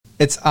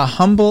it's a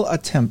humble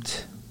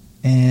attempt,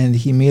 and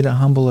he made a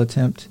humble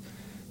attempt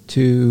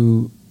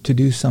to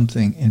do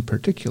something in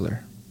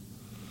particular.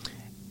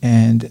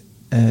 And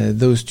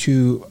those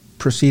two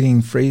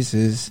preceding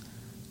phrases,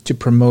 to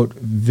promote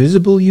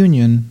visible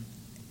union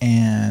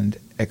and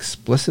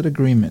explicit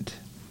agreement,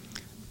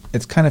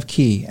 it's kind of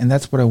key, and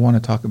that's what I want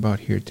to talk about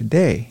here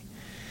today.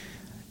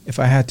 If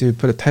I had to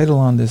put a title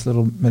on this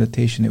little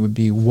meditation, it would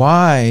be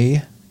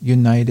Why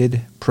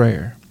United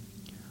Prayer?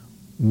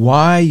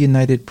 Why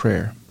United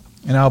Prayer?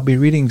 And I'll be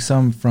reading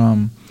some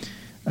from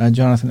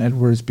Jonathan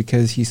Edwards,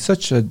 because he's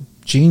such a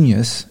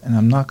genius, and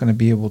I'm not going to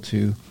be able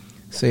to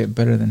say it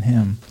better than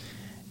him.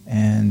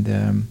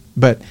 And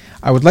but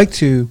I would like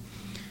to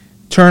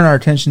turn our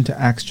attention to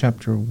Acts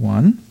chapter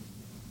 1,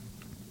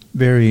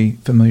 very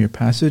familiar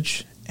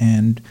passage,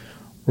 and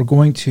we're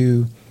going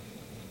to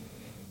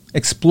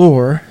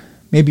explore,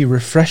 maybe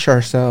refresh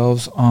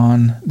ourselves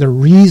on the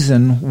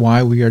reason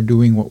why we are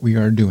doing what we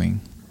are doing.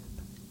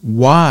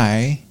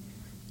 Why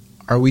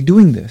are we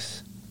doing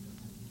this?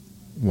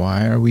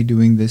 Why are we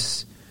doing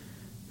this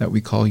that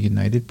we call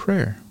united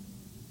prayer?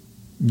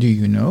 Do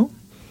you know?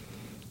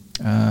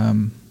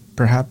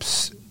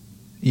 Perhaps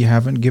you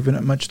haven't given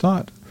it much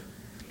thought.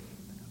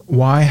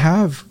 Why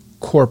have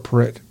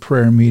corporate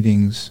prayer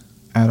meetings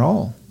at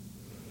all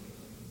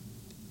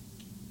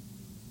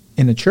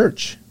in a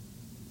church?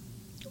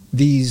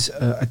 These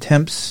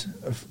attempts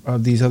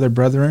of these other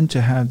brethren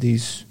to have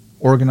these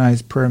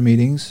organized prayer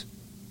meetings,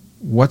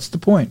 what's the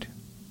point?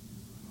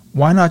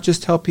 Why not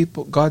just tell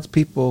people, God's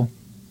people,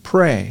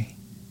 pray?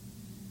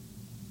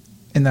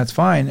 And that's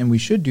fine, and we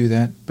should do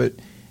that, but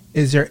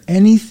is there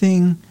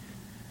anything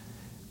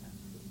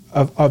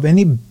of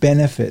any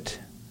benefit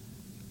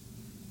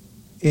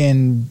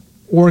in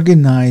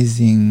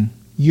organizing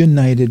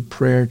united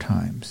prayer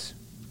times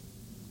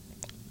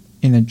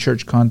in a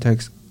church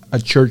context, a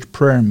church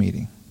prayer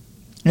meeting?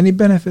 Any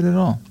benefit at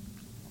all?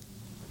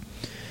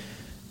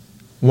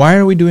 Why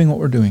are we doing what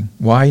we're doing?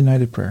 Why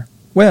united prayer?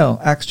 Well,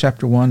 Acts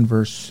chapter 1,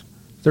 verse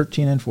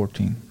 13 and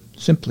 14.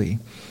 Simply,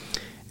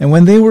 and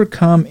when they were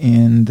come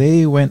in,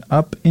 they went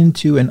up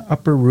into an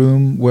upper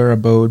room where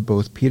abode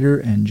both Peter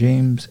and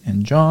James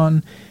and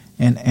John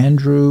and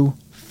Andrew,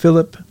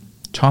 Philip,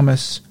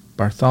 Thomas,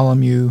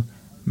 Bartholomew,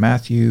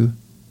 Matthew,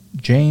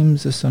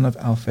 James the son of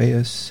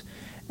Alphaeus,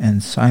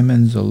 and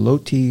Simon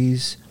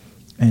Zelotes,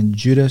 and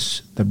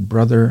Judas the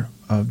brother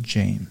of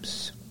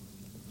James.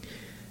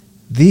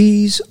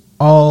 These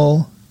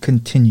all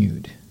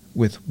continued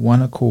with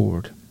one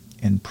accord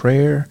in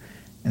prayer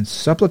and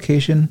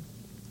supplication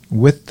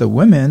with the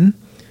women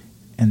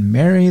and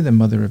Mary the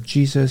mother of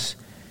Jesus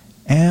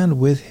and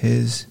with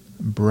his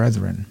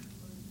brethren.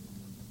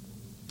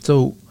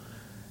 So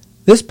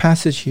this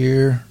passage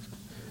here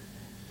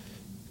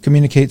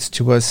communicates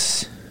to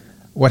us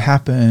what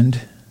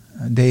happened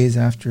days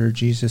after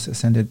Jesus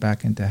ascended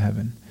back into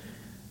heaven.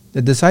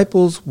 The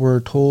disciples were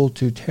told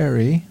to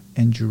tarry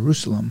in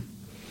Jerusalem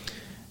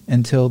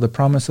until the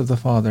promise of the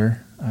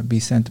Father be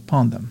sent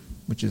upon them,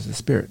 which is the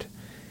Spirit.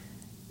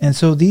 And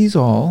so these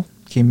all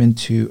came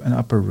into an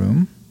upper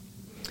room,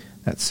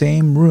 that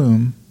same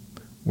room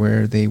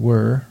where they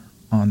were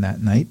on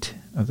that night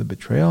of the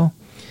betrayal,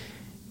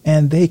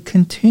 and they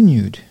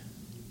continued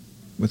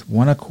with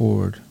one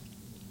accord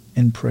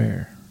in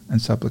prayer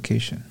and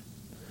supplication.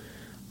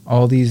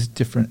 All these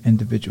different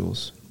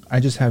individuals. I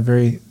just have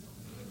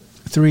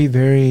three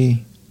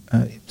very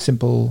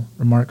simple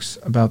remarks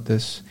about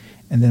this,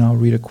 and then I'll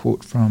read a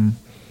quote from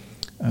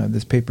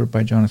this paper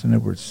by Jonathan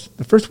Edwards.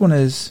 The first one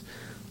is,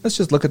 let's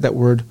just look at that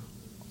word,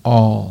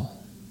 all.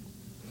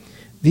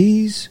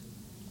 These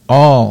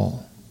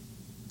all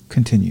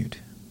continued.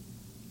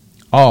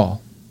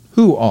 All.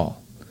 Who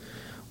all?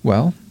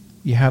 Well,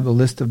 you have the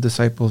list of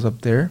disciples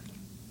up there,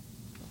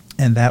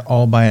 and that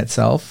all by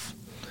itself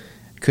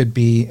could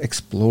be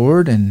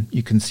explored, and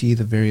you can see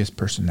the various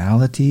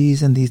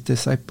personalities in these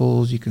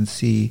disciples. You can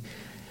see,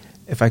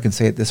 if I can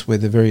say it this way,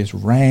 the various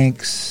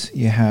ranks.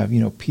 You have,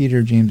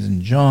 Peter, James,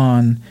 and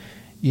John.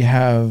 You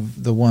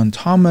have the one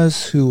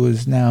Thomas, who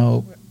is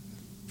now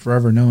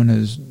forever known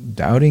as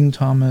Doubting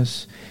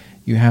Thomas.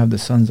 You have the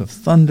sons of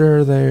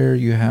thunder there.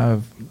 You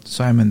have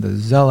Simon the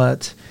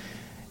Zealot.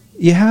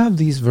 You have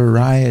these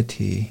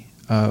variety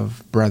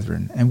of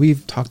brethren, and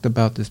we've talked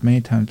about this many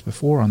times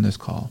before on this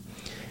call.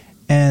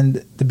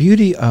 And the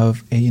beauty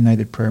of a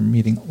united prayer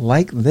meeting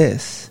like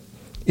this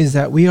is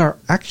that we are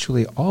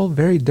actually all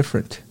very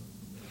different.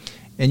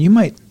 And you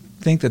might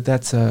think that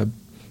that's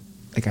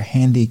like a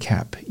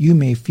handicap. You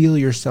may feel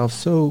yourself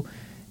so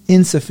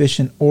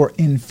insufficient or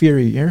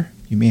inferior.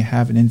 You may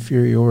have an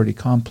inferiority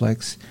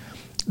complex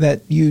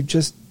that you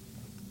just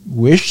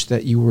wish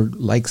that you were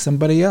like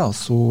somebody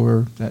else,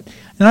 or that.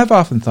 And I've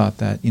often thought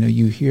that,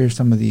 you hear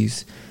some of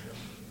these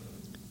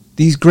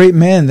great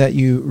men that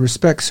you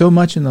respect so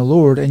much in the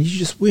Lord, and you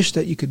just wish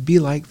that you could be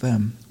like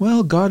them.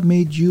 Well, God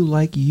made you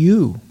like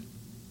you.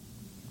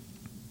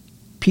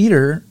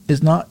 Peter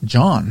is not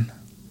John.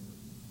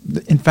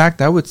 In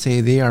fact, I would say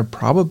they are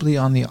probably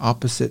on the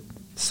opposite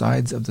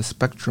sides of the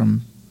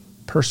spectrum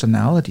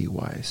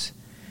personality-wise.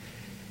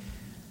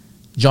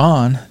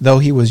 John, though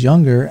he was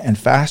younger and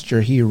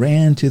faster, he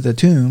ran to the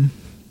tomb,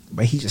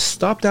 but he just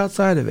stopped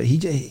outside of it.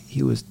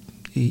 He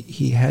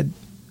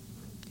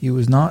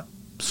was not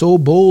so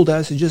bold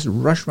as to just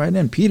rush right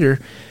in. Peter,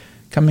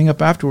 coming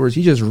up afterwards,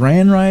 he just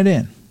ran right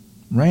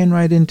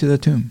into the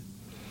tomb,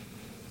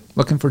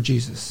 looking for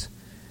Jesus.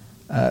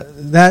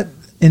 That,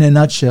 in a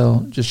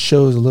nutshell, just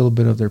shows a little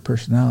bit of their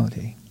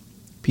personality.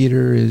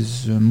 Peter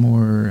is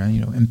more,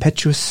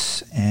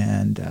 impetuous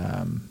and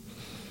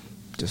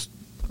just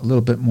a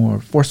little bit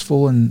more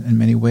forceful in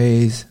many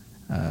ways,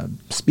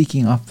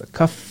 speaking off the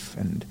cuff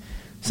and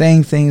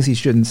saying things he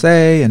shouldn't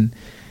say, and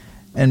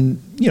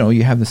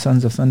you have the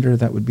sons of thunder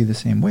that would be the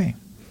same way.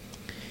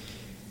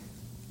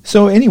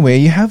 So anyway,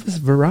 you have this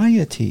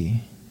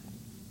variety,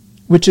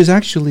 which is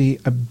actually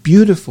a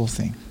beautiful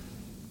thing.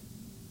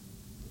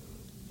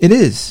 It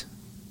is.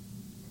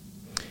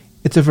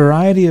 It's a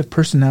variety of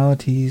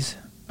personalities,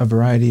 a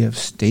variety of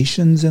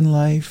stations in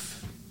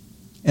life,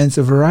 and it's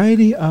a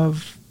variety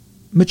of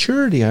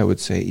maturity, I would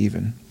say,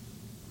 even.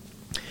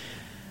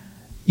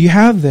 You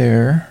have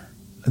there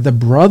the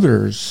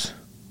brothers,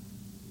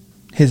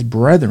 his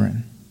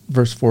brethren,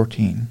 verse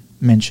 14,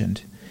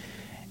 mentioned.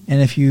 And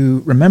if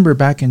you remember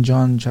back in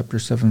John chapter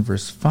 7,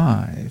 verse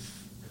 5,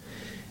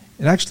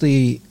 it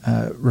actually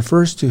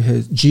refers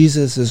to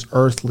Jesus'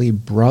 earthly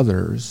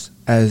brothers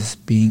as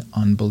being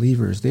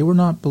unbelievers. They were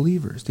not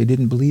believers. They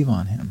didn't believe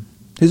on him.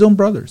 His own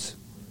brothers.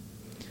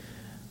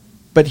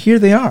 But here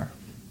they are.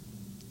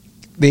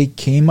 They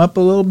came up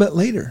a little bit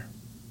later.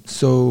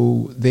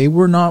 So they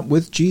were not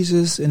with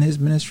Jesus in his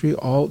ministry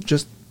all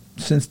just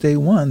since day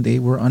one. They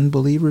were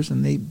unbelievers,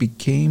 and they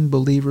became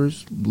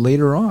believers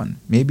later on,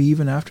 maybe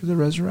even after the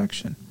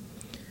resurrection.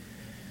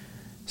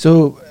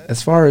 So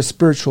as far as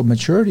spiritual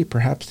maturity,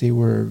 perhaps they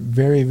were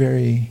very,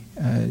 very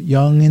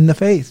young in the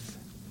faith.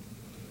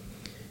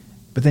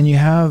 But then you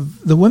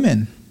have the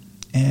women.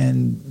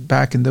 And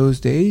back in those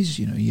days,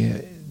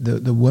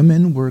 the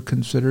women were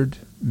considered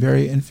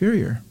very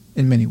inferior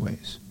in many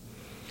ways.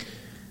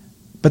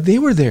 But they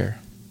were there,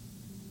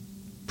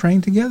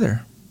 praying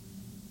together,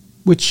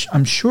 which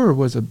I'm sure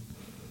was a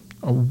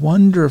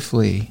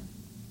wonderfully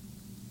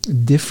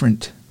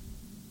different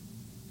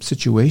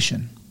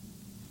situation.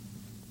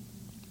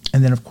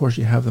 And then, of course,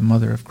 you have the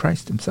mother of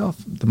Christ himself,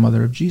 the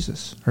mother of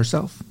Jesus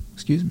herself,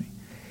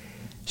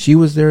 She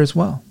was there as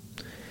well.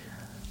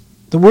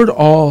 The word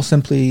all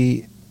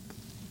simply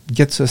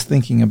gets us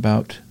thinking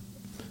about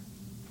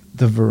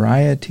the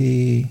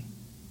variety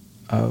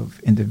of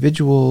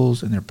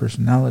individuals and their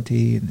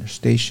personality and their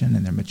station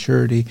and their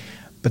maturity,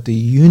 but the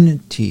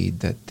unity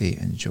that they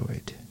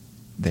enjoyed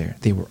there.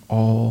 They were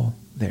all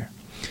there.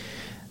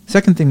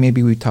 Second thing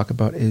maybe we talk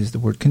about is the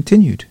word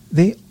continued.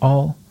 They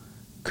all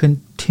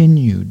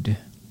continued.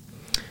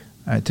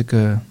 I took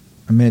a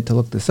minute to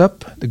look this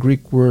up. The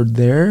Greek word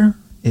there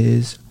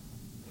is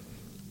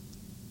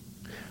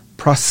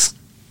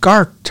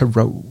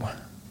proskartero,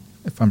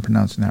 if I'm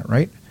pronouncing that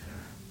right.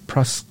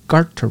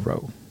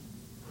 Proskartero.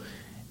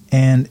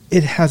 And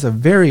it has a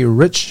very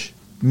rich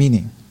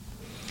meaning.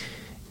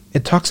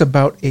 It talks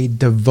about a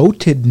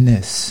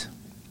devotedness.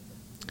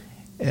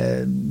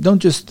 Don't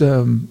just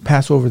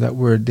pass over that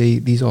word.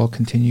 These all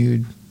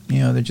continued.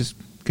 They're just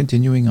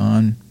continuing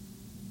on.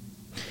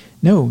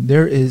 No,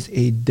 there is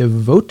a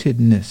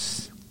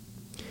devotedness.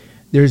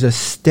 There's a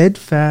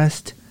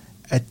steadfast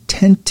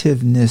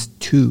attentiveness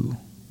to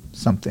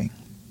something.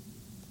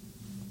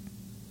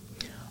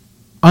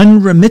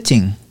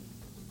 Unremitting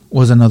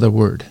was another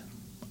word.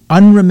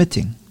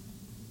 Unremitting,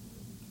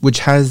 which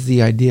has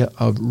the idea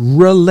of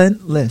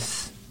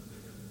relentless,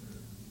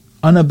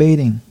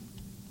 unabating,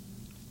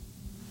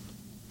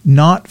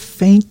 not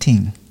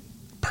fainting,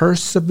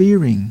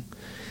 persevering.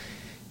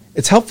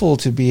 It's helpful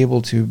to be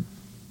able to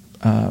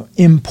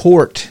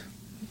import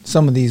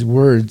some of these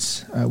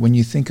words when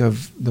you think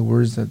of the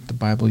words that the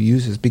Bible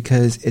uses,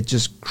 because it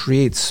just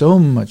creates so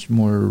much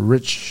more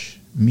rich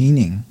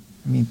meaning.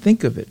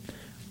 Think of it.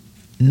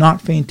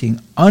 Not fainting,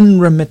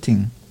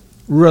 unremitting,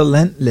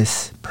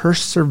 relentless,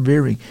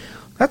 persevering.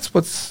 That's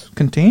what's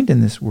contained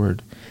in this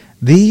word.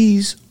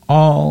 These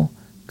all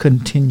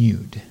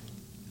continued.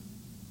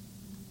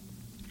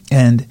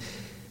 And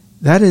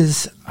that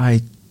is,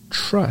 I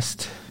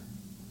trust,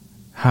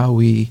 how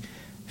we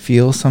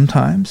feel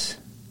sometimes.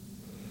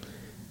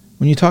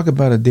 When you talk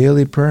about a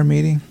daily prayer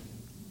meeting,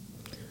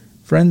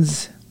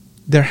 friends,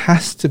 there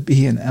has to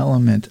be an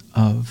element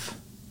of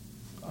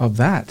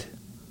that.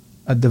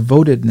 A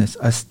devotedness,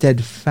 a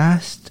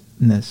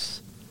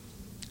steadfastness,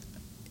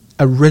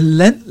 a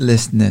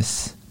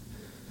relentlessness,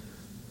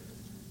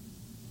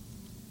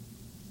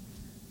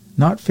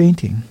 not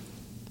fainting.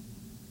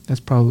 That's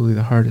probably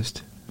the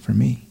hardest for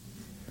me.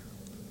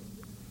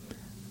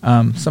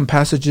 Some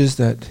passages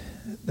that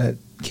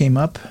came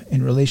up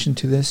in relation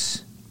to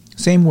this,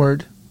 same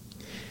word,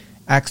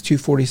 Acts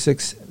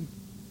 2:46,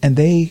 and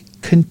they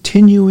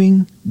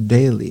continuing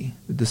daily,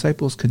 the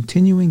disciples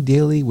continuing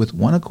daily with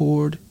one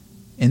accord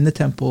in the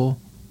temple,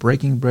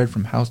 breaking bread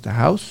from house to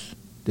house,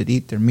 did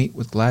eat their meat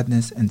with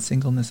gladness and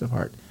singleness of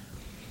heart.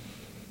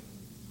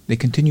 They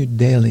continued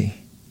daily.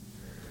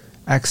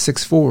 Acts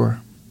 6:4,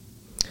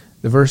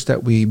 the verse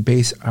that we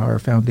base our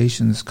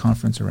Foundations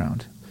Conference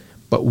around.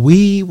 But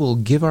we will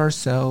give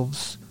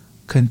ourselves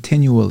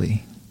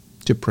continually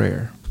to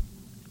prayer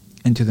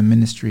and to the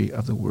ministry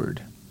of the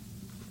word.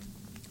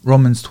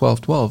 Romans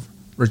 12:12,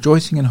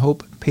 rejoicing in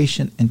hope,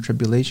 patient in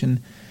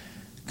tribulation,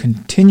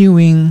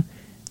 continuing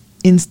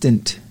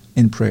instant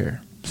in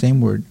prayer.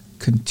 Same word,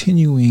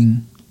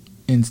 continuing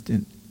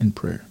instant in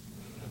prayer.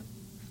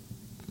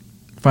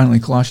 Finally,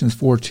 Colossians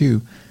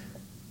 4:2,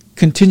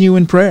 continue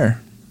in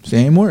prayer.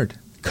 Same word,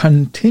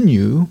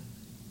 continue.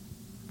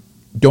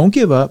 Don't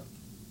give up.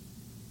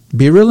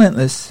 Be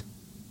relentless.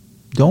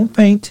 Don't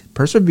faint.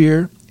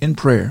 Persevere in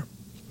prayer.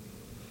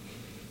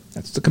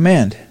 That's the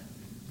command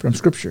from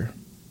Scripture.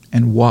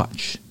 And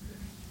watch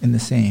in the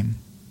same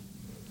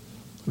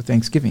with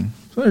thanksgiving.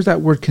 So there's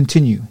that word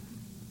continue.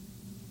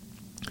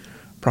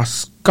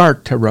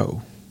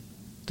 Proskartero,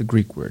 the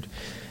Greek word.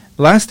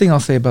 The last thing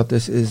I'll say about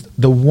this is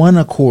the one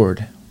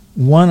accord.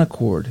 One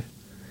accord.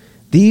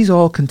 These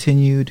all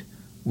continued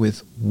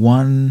with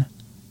one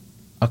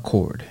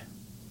accord.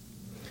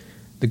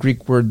 The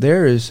Greek word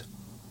there is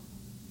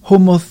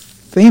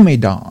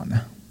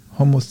homothamedon.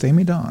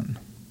 Homothamedon.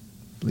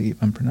 I believe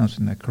I'm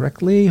pronouncing that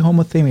correctly.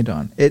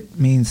 Homothamedon. It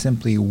means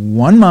simply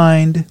one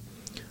mind,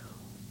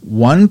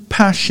 one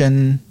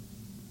passion,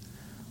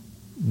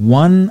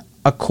 one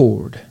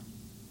accord.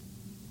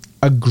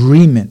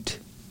 Agreement.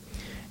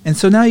 And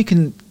so now you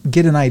can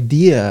get an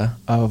idea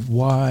of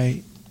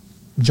why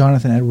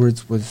Jonathan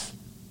Edwards was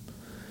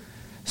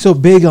so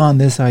big on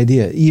this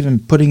idea, even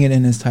putting it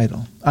in his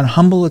title. A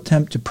humble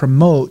attempt to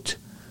promote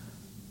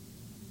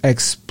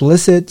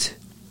explicit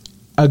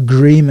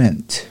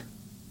agreement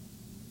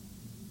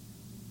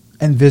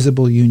and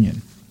visible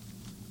union.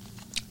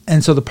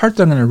 And so the part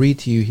that I'm going to read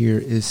to you here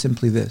is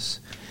simply this.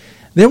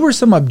 There were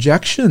some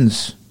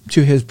objections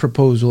to his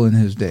proposal in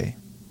his day.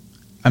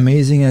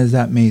 Amazing as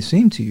that may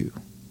seem to you.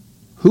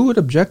 Who would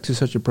object to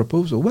such a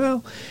proposal?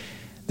 Well,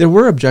 there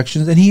were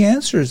objections, and he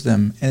answers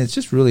them, and it's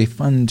just really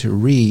fun to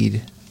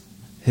read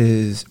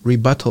his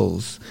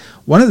rebuttals.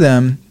 One of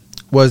them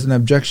was an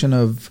objection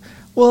of,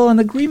 well, an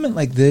agreement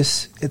like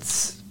this,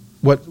 it's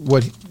what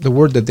the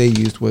word that they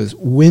used was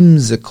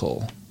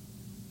whimsical.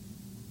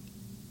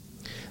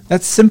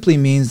 That simply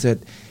means that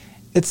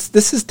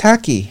this is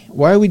tacky.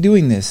 Why are we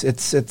doing this?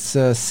 It's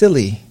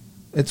silly.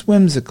 It's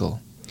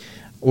whimsical.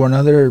 Or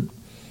another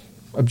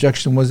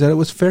objection was that it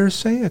was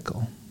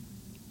pharisaical.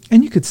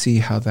 And you could see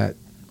how that,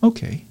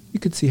 you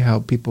could see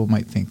how people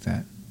might think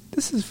that.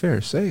 This is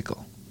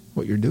pharisaical,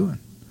 what you're doing.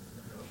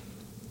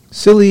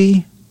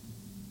 Silly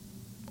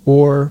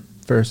or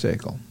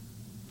pharisaical.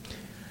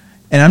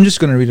 And I'm just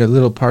going to read a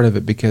little part of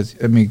it because,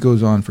 it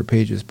goes on for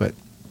pages, but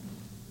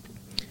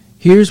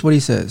here's what he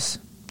says.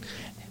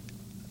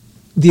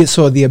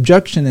 So the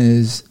objection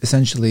is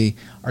essentially,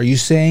 are you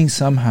saying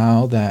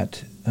somehow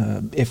that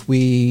if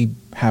we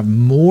have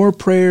more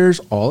prayers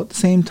all at the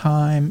same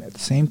time, at the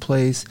same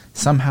place,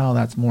 somehow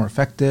that's more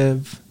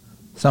effective?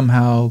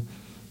 Somehow,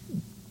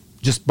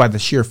 just by the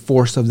sheer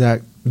force of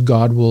that,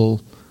 God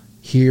will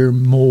hear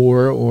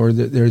more, or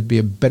that there'd be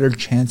a better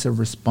chance of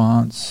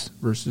response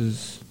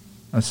versus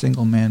a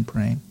single man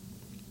praying?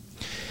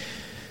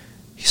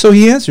 So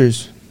he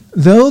answers,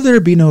 though there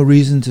be no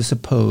reason to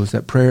suppose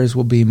that prayers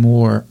will be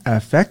more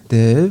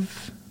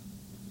effective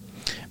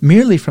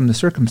merely from the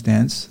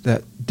circumstance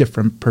that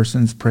different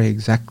persons pray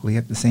exactly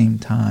at the same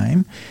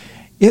time,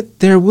 yet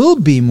there will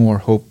be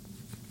more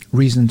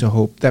reason to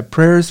hope that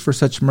prayers for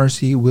such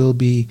mercy will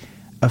be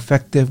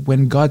effective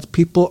when God's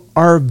people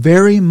are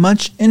very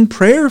much in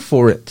prayer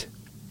for it,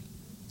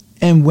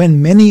 and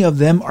when many of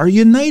them are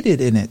united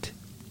in it.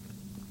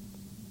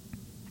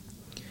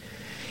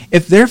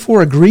 If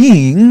therefore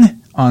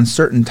agreeing on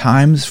certain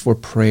times for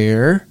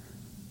prayer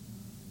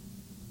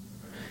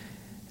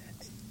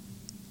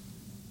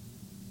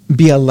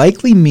be a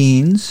likely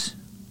means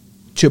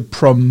to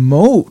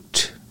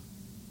promote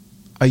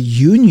a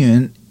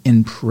union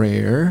in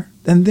prayer,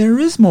 then there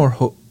is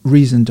more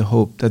reason to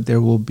hope that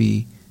there will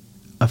be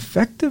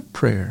effective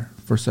prayer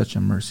for such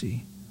a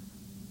mercy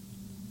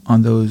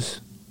on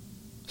those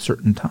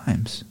certain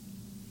times.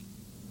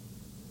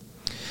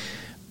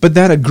 But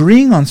that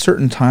agreeing on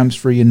certain times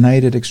for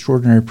united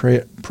extraordinary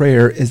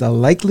prayer is a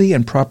likely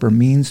and proper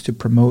means to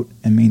promote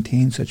and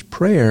maintain such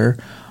prayer,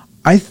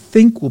 I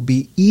think will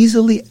be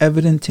easily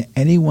evident to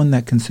anyone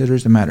that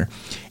considers the matter.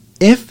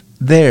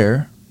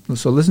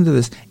 So listen to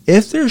this,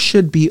 if there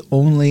should be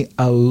only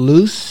a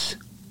loose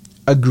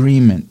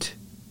agreement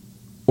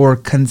or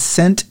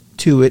consent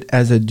to it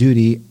as a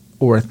duty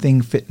or a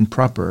thing fit and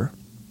proper,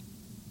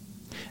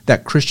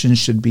 that Christians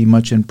should be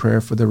much in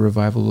prayer for the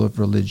revival of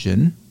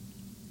religion,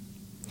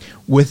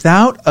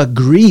 without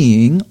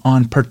agreeing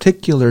on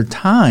particular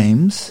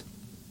times,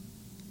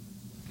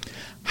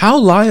 how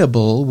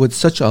liable would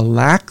such a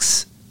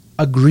lax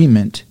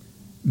agreement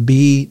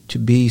be to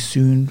be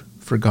soon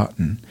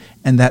forgotten,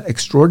 and that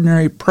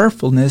extraordinary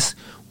prayerfulness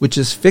which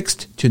is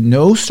fixed to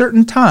no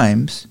certain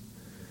times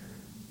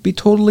be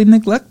totally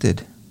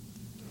neglected?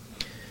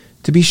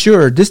 To be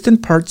sure,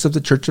 distant parts of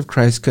the Church of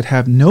Christ could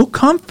have no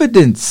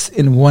confidence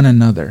in one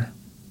another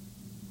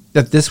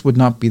that this would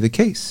not be the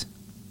case.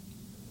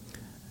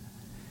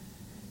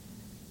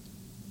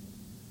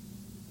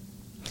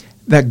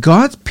 That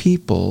God's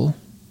people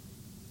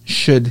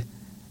should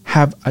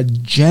have a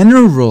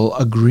general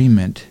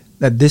agreement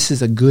that this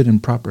is a good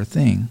and proper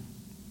thing.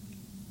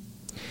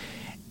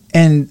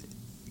 And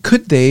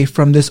could they,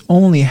 from this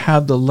only,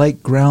 have the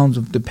like grounds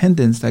of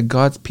dependence that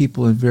God's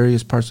people in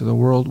various parts of the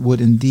world would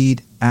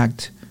indeed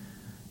act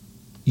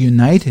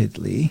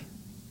unitedly?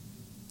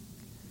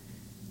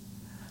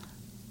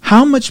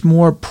 How much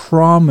more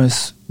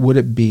promise would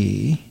it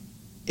be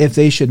if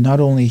they should not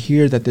only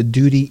hear that the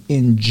duty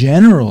in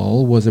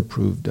general was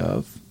approved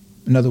of,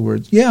 in other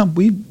words, yeah,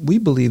 we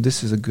believe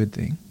this is a good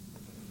thing,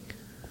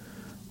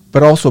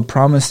 but also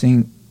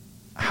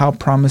how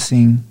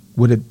promising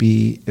would it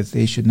be if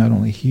they should not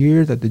only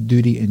hear that the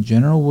duty in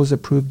general was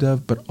approved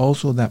of, but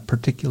also that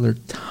particular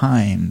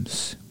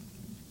times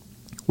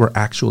were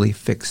actually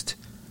fixed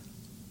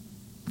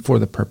for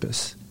the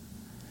purpose,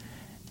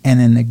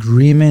 and an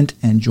agreement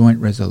and joint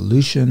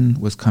resolution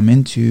was come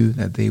into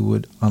that they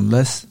would,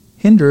 unless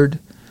hindered,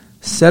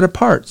 set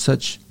apart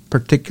such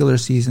particular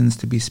seasons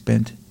to be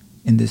spent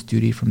in this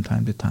duty from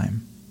time to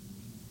time.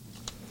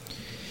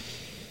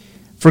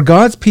 For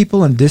God's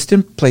people in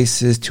distant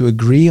places to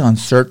agree on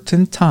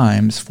certain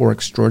times for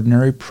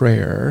extraordinary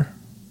prayer,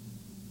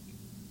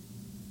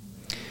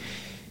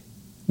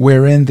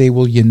 wherein they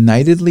will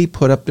unitedly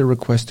put up their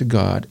request to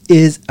God,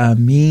 is a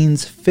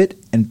means fit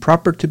and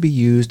proper to be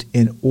used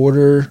in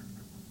order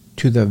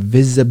to the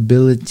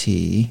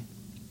visibility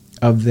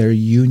of their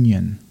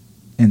union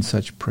in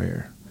such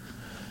prayer.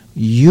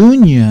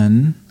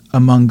 Union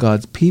among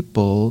God's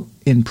people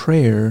in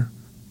prayer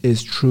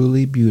is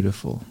truly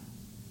beautiful.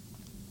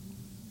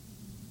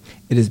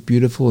 It is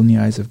beautiful in the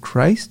eyes of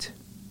Christ,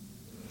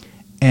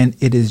 and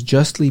it is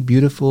justly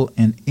beautiful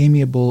and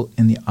amiable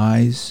in the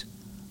eyes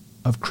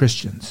of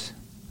Christians.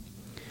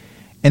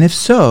 And if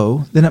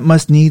so, then it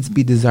must needs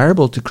be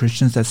desirable to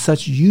Christians that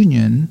such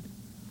union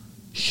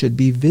should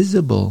be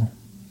visible.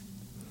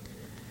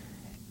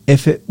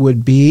 If it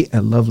would be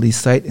a lovely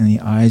sight in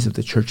the eyes of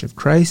the Church of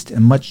Christ,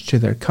 and much to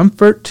their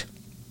comfort,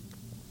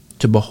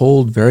 to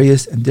behold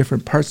various and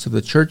different parts of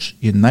the church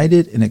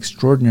united in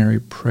extraordinary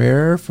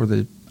prayer for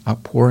the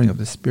outpouring of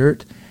the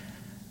Spirit,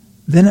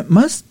 then it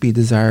must be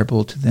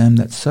desirable to them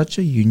that such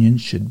a union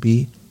should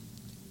be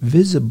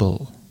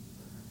visible,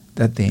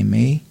 that they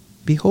may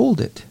behold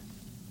it.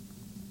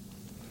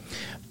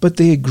 But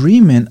the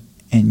agreement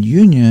and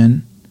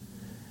union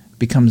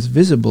becomes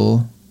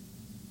visible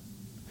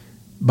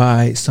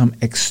by some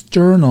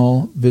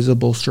external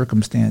visible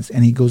circumstance.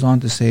 And he goes on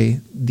to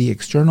say the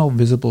external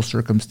visible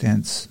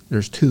circumstance,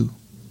 there's two: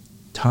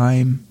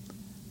 time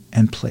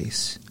and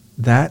place.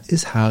 That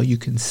is how you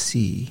can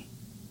see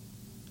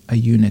a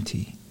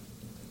unity.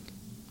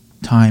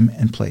 Time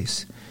and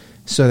place.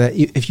 So that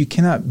if you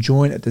cannot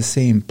join at the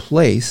same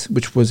place,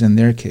 which was in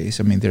their case,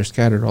 I mean, they're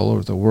scattered all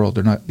over the world.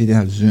 They didn't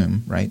have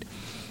Zoom, right?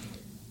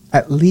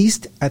 At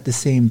least at the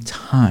same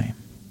time,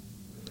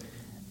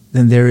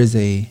 then there is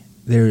a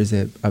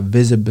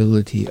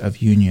visibility of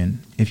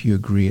union if you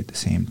agree at the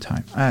same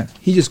time.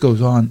 He just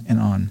goes on and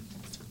on.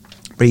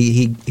 But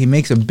he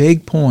makes a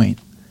big point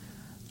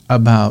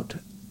about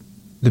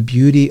the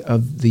beauty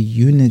of the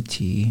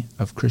unity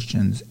of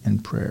Christians in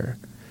prayer.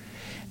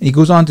 And he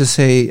goes on to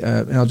say,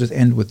 and I'll just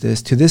end with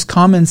this, to this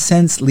common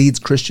sense leads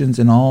Christians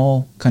in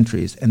all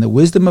countries, and the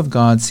wisdom of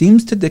God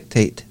seems to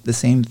dictate the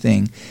same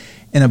thing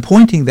in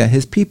appointing that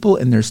his people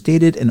in their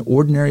stated and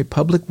ordinary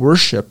public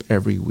worship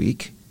every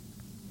week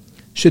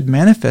should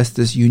manifest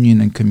this union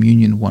and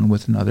communion one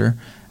with another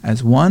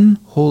as one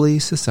holy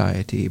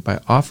society by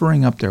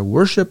offering up their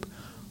worship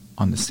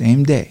on the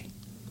same day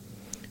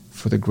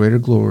for the greater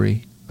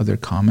glory of their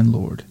common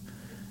Lord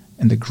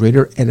and the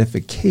greater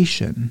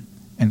edification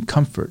and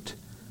comfort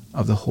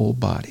of the whole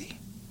body.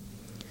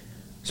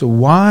 So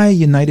why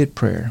united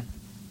prayer?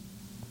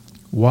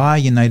 Why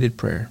united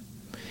prayer?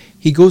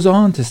 He goes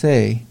on to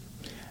say,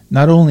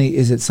 not only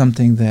is it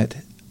something that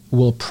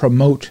will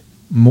promote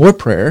more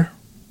prayer,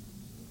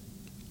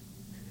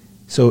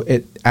 so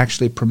it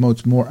actually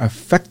promotes more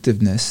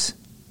effectiveness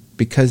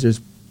because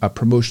there's a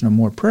promotion of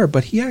more prayer,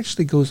 but he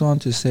actually goes on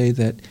to say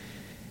that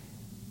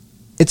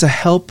it's a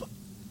help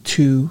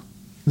to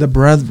the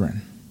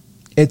brethren.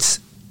 It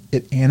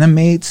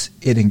animates,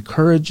 it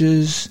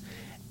encourages,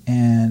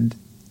 and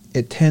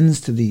it tends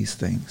to these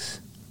things.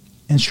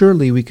 And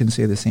surely we can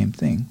say the same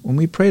thing. When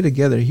we pray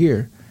together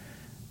here,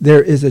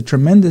 there is a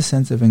tremendous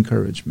sense of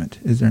encouragement,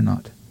 is there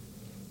not?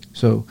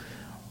 So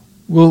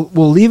we'll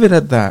leave it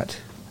at that.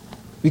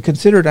 We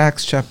considered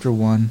Acts chapter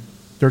 1,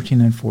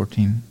 13 and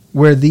 14,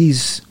 where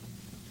these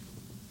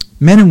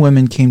men and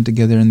women came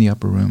together in the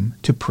upper room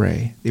to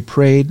pray. They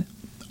prayed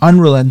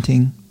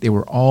unrelenting. They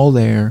were all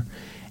there,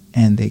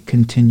 and they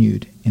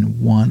continued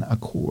in one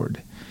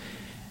accord.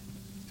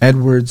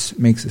 Edwards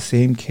makes the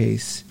same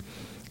case,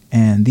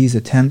 and these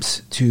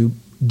attempts to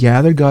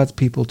gather God's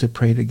people to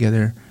pray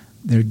together,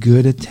 they're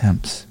good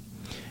attempts.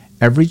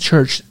 Every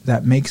church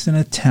that makes an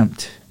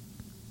attempt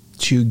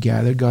to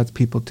gather God's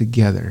people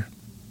together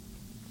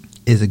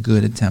is a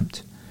good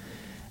attempt.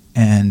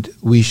 And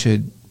we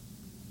should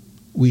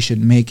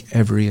make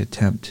every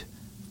attempt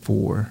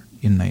for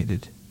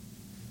united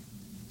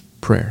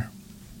prayer.